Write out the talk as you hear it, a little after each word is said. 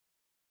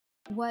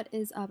What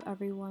is up,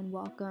 everyone?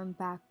 Welcome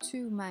back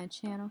to my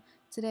channel.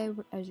 Today,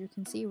 as you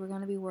can see, we're going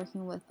to be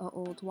working with an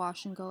old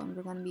wash and go, and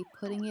we're going to be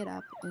putting it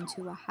up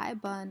into a high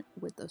bun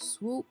with a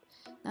swoop.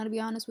 Now, to be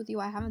honest with you,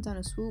 I haven't done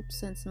a swoop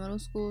since middle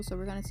school, so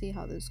we're going to see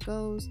how this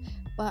goes,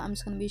 but I'm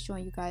just going to be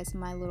showing you guys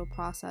my little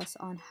process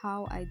on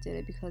how I did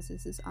it, because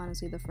this is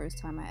honestly the first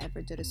time I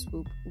ever did a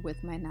swoop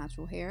with my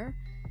natural hair.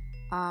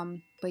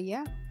 But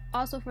yeah.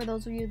 Also, for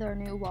those of you that are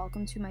new,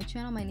 welcome to my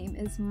channel. My name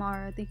is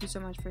Mara. Thank you so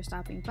much for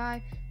stopping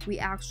by. We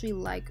actually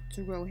like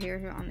to grow hair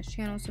here on this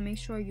channel, so make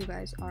sure you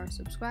guys are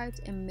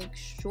subscribed and make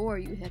sure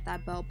you hit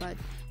that bell button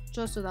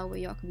just so that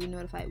way y'all can be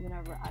notified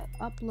whenever I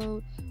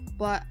upload.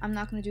 But I'm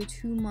not going to do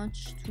too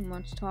much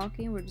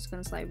talking. We're just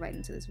going to slide right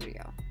into this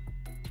video.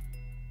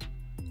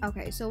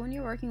 Okay, so when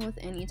you're working with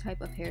any type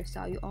of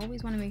hairstyle, you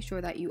always want to make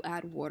sure that you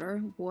add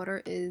water.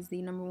 Water is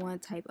the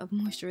 #1 type of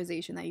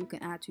moisturization that you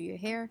can add to your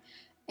hair.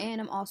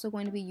 And I'm also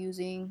going to be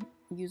using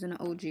an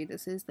OG.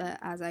 This is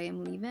the As I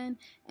Am Leave-In,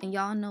 and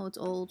y'all know it's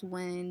old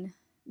when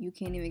you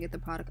can't even get the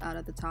product out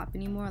of the top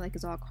anymore, like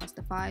it's all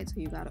crustified, so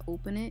you gotta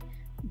open it.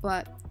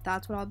 But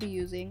that's what I'll be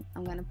using.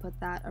 I'm gonna put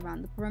that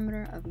around the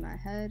perimeter of my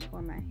head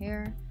or my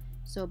hair,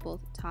 so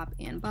both top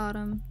and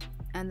bottom,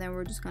 and then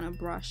we're just gonna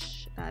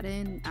brush that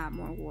in, add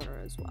more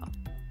water as well.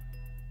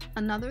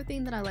 Another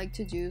thing that I like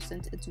to do,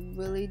 since it's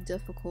really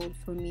difficult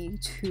for me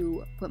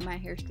to put my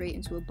hair straight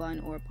into a bun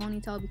or a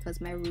ponytail because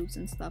my roots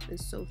and stuff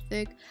is so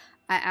thick,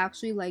 I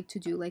actually like to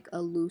do like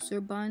a looser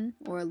bun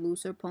or a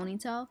looser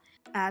ponytail,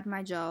 add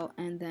my gel,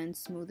 and then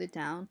smooth it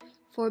down.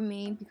 For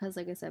me, because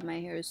like I said, my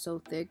hair is so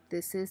thick,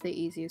 this is the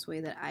easiest way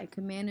that I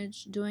can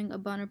manage doing a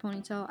bun or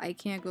ponytail. I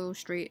can't go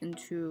straight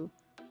into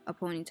a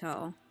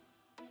ponytail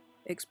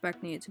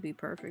expecting it to be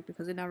perfect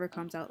because it never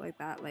comes out like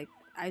that. Like,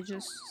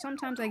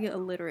 sometimes I get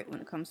illiterate when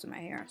it comes to my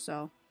hair,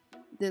 so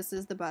this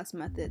is the best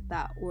method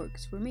that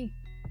works for me.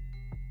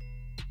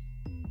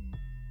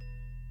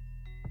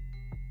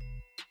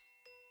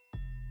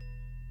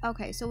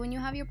 Okay, so when you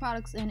have your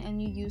products in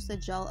and you use the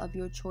gel of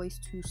your choice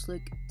to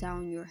slick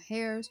down your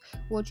hairs,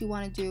 what you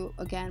want to do,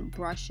 again,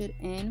 brush it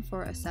in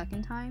for a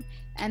second time.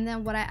 And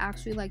then what I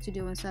actually like to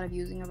do, instead of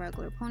using a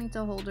regular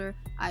ponytail holder,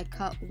 I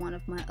cut one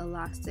of my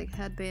elastic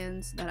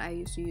headbands that I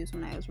used to use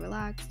when I was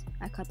relaxed.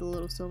 I cut the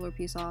little silver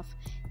piece off,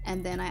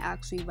 and then I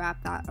actually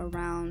wrap that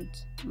around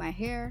my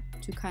hair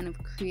to kind of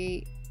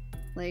create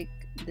like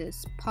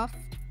this puff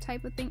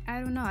type of thing.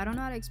 I don't know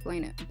how to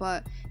explain it,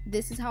 but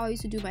this is how I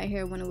used to do my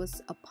hair when it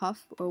was a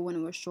puff or when it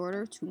was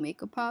shorter, to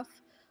make a puff.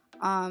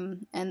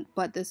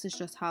 But this is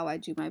just how I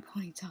do my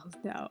ponytails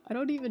now. I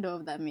don't even know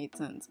if that made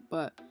sense,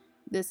 but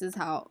this is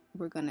how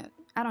we're gonna,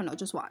 I don't know,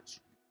 just watch.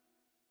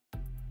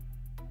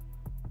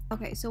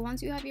 Okay, so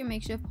once you have your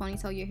makeshift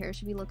ponytail, your hair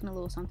should be looking a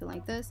little something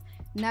like this.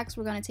 Next,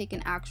 we're going to take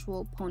an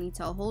actual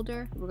ponytail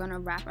holder. We're going to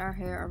wrap our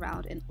hair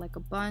around in like a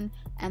bun,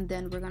 and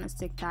then we're going to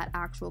stick that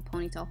actual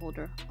ponytail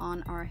holder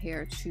on our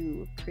hair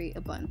to create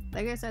a bun.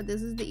 Like I said,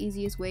 this is the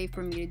easiest way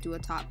for me to do a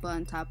top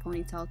bun, top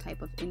ponytail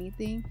type of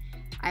anything.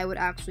 I would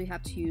actually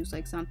have to use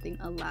like something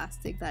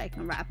elastic that I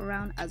can wrap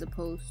around, as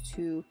opposed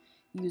to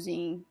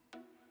using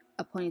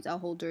a ponytail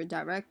holder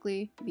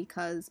directly,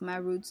 because my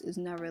roots is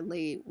never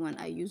laid when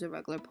I use a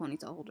regular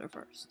ponytail holder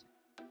first.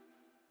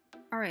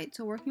 Alright,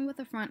 so working with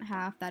the front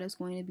half, that is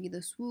going to be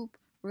the swoop.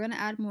 We're going to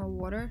add more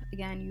water.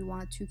 Again, you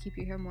want to keep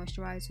your hair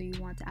moisturized, so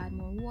you want to add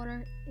more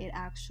water. It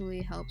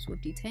actually helps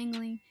with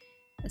detangling,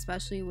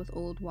 especially with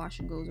old wash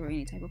and goes or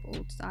any type of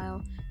old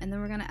style. And then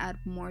we're going to add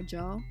more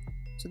gel,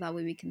 so that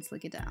way we can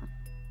slick it down.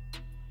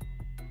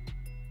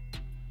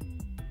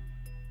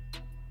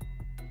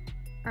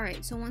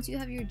 Alright, so once you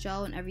have your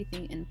gel and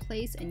everything in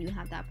place and you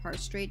have that part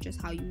straight just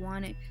how you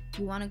want it,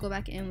 you want to go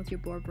back in with your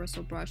boar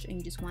bristle brush and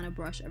you just want to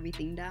brush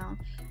everything down.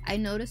 I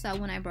noticed that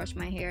when I brush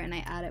my hair and I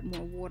added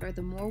more water,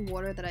 the more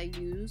water that I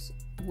use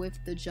with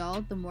the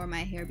gel, the more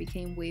my hair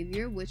became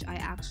wavier, which I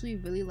actually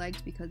really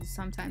liked, because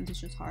sometimes it's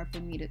just hard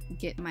for me to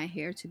get my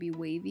hair to be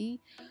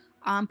wavy.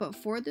 But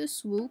for this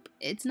swoop,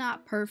 it's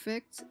not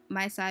perfect.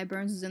 My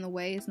sideburns is in the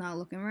way, it's not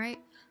looking right.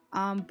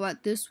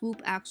 But this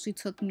swoop actually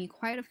took me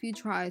quite a few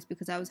tries,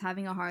 because I was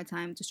having a hard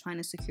time just trying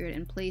to secure it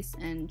in place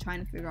and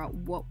trying to figure out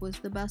what was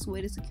the best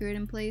way to secure it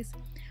in place.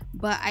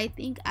 But I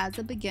think as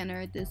a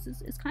beginner, this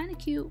is kind of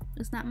cute.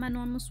 It's not my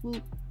normal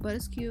swoop, but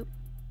it's cute.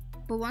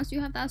 But once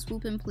you have that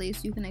swoop in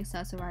place, you can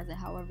accessorize it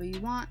however you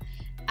want.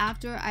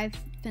 After I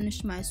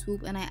finished my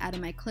swoop and I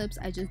added my clips,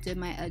 I just did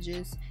my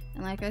edges.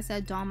 And like I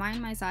said, don't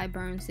mind my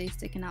sideburns, they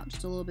sticking out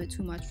just a little bit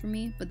too much for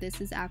me, but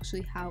this is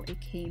actually how it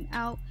came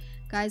out.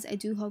 Guys, I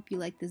do hope you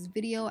liked this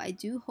video. I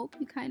do hope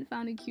you kind of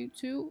found it cute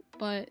too,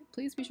 but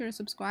please be sure to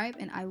subscribe,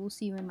 and I will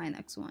see you in my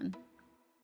next one.